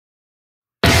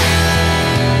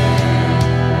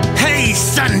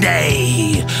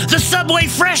Subway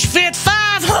Fresh Fit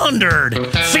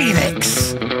 500,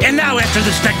 Phoenix. And now after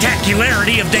the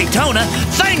spectacularity of Daytona,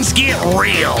 things get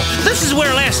real. This is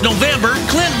where last November,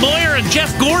 Clint Boyer and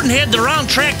Jeff Gordon had their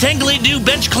on-track tingly-do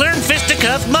bench-clearing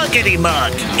fisticuff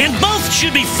muckety-muck. And both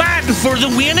should be fighting for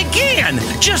the win again.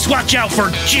 Just watch out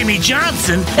for Jimmie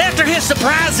Johnson. After his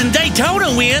surprise in Daytona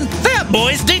win, that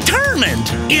boy's determined.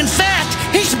 In fact,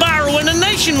 he's borrowing a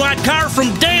nationwide car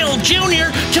from Dale Jr.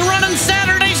 to run in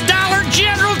Saturday's Dollar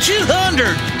General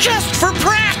 200 just for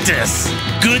practice.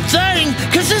 Good thing,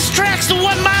 because this track's a 1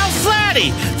 mile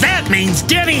flatty. That means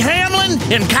Denny Hamlin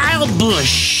and Kyle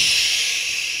Busch.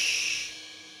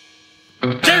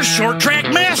 They're short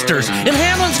track masters, and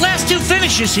Hamlin's last two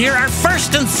finishes here are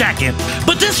first and second.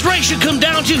 But this race should come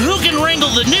down to who can wrangle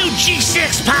the new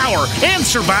G6 power and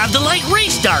survive the late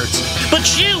restarts. But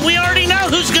shoot, we already know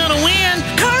who's gonna win.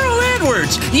 Carl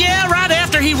Edwards. Yeah, right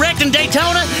after he wrecked in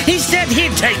Daytona, he said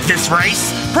he'd take this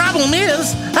race. Problem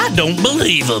is, I don't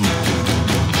believe him.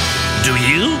 Do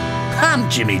you? I'm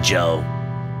Jimmie Joe.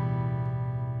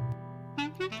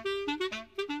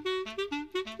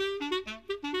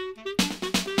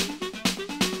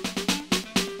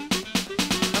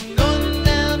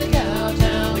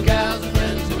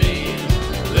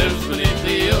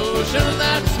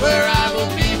 Where I will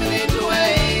be beneath the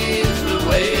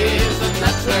waves, and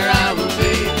that's where I will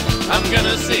be. I'm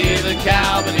gonna see the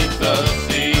cow beneath the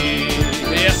sea.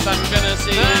 Yes, I'm gonna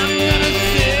see